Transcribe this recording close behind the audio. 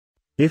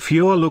If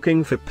you're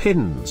looking for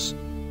pins,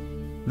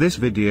 this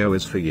video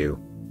is for you.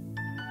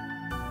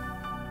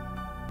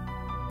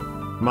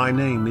 My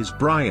name is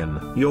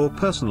Brian, your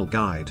personal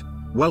guide.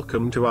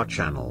 Welcome to our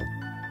channel.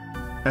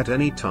 At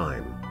any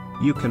time,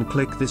 you can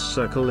click this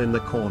circle in the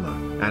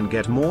corner and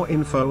get more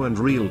info and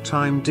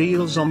real-time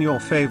deals on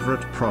your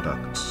favorite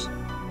products.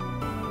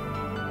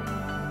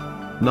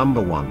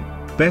 Number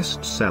 1,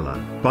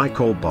 Bestseller by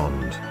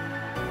Korbond.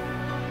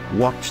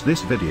 Watch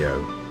this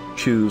video.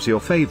 Choose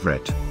your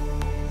favorite.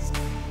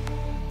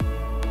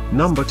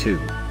 Number 2,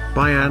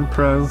 by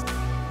Anpro.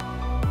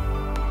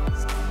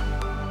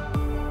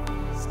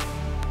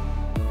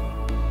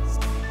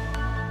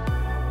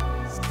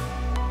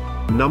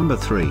 Number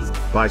 3,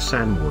 by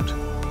Sanwood.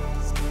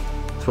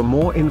 For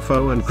more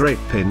info and great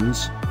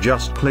pins,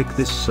 just click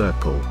this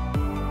circle.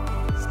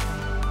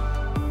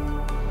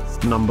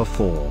 Number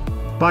 4,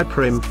 by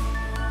Prym.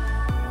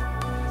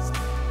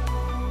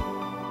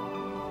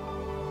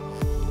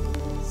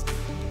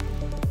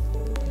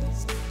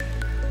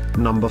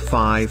 Number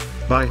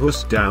 5, by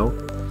HusDow.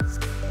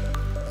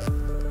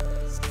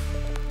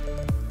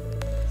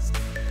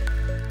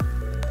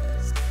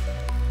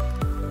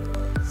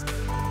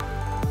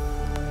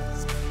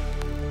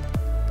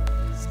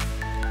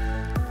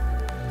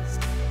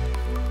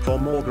 For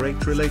more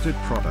great related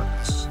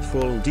products,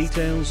 full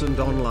details and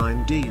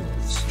online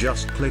deals,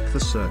 just click the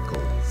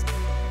circle.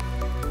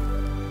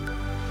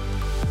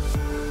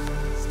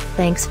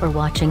 Thanks for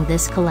watching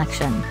this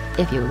collection.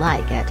 If you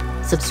like it,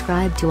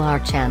 subscribe to our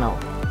channel.